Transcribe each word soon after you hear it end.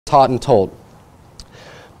taught and told.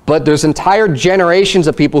 But there's entire generations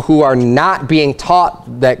of people who are not being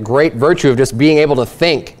taught that great virtue of just being able to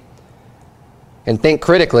think and think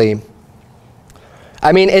critically.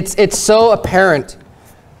 I mean, it's so apparent.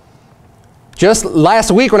 Just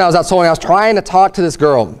last week when I was out Soulwinning, I was trying to talk to this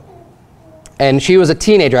girl. And she was a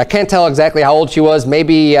teenager. I can't tell exactly how old she was,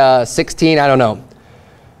 maybe 16, I don't know.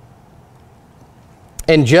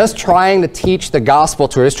 And just trying to teach the gospel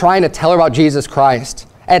to her, just trying to tell her about Jesus Christ.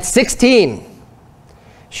 At 16,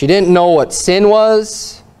 she didn't know what sin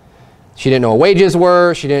was. She didn't know what wages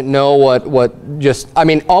were. She didn't know I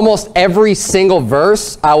mean, almost every single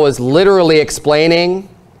verse I was literally explaining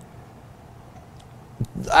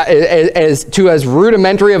as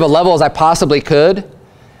rudimentary of a level as I possibly could.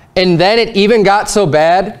 And then it even got so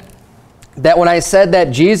bad that when I said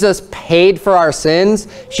that Jesus paid for our sins,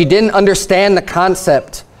 she didn't understand the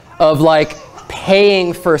concept of like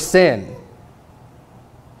paying for sin.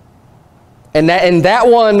 And that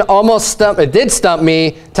one almost did stump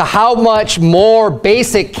me to how much more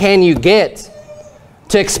basic can you get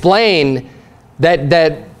to explain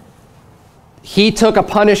that he took a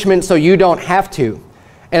punishment so you don't have to.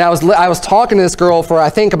 And I was talking to this girl for I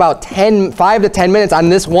think about 5 to 10 minutes on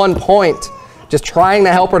this one point, just trying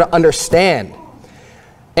to help her to understand.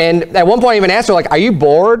 And at one point I even asked her, like, are you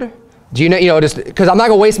bored? Do you know, just because I'm not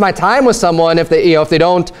going to waste my time with someone if they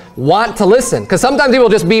don't want to listen. Because sometimes people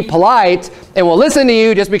just be polite and will listen to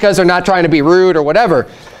you just because they're not trying to be rude or whatever.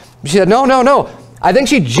 She said, no. I think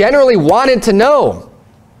she generally wanted to know,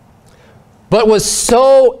 but was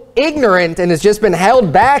so ignorant and has just been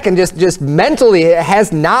held back and just mentally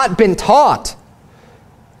has not been taught.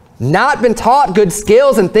 Not been taught good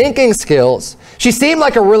skills and thinking skills. She seemed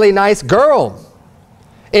like a really nice girl.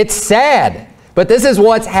 It's sad. But this is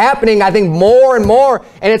what's happening, I think, more and more.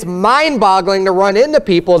 And it's mind-boggling to run into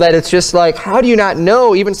people that it's just like, how do you not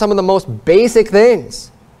know even some of the most basic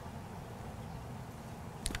things?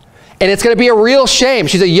 And it's going to be a real shame.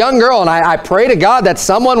 She's a young girl, and I pray to God that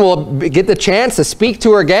someone will get the chance to speak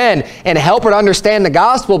to her again and help her to understand the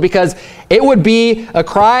gospel, because it would be a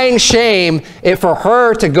crying shame for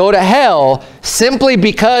her to go to hell simply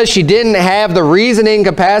because she didn't have the reasoning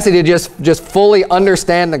capacity to just fully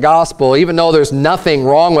understand the gospel, even though there's nothing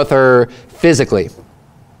wrong with her physically.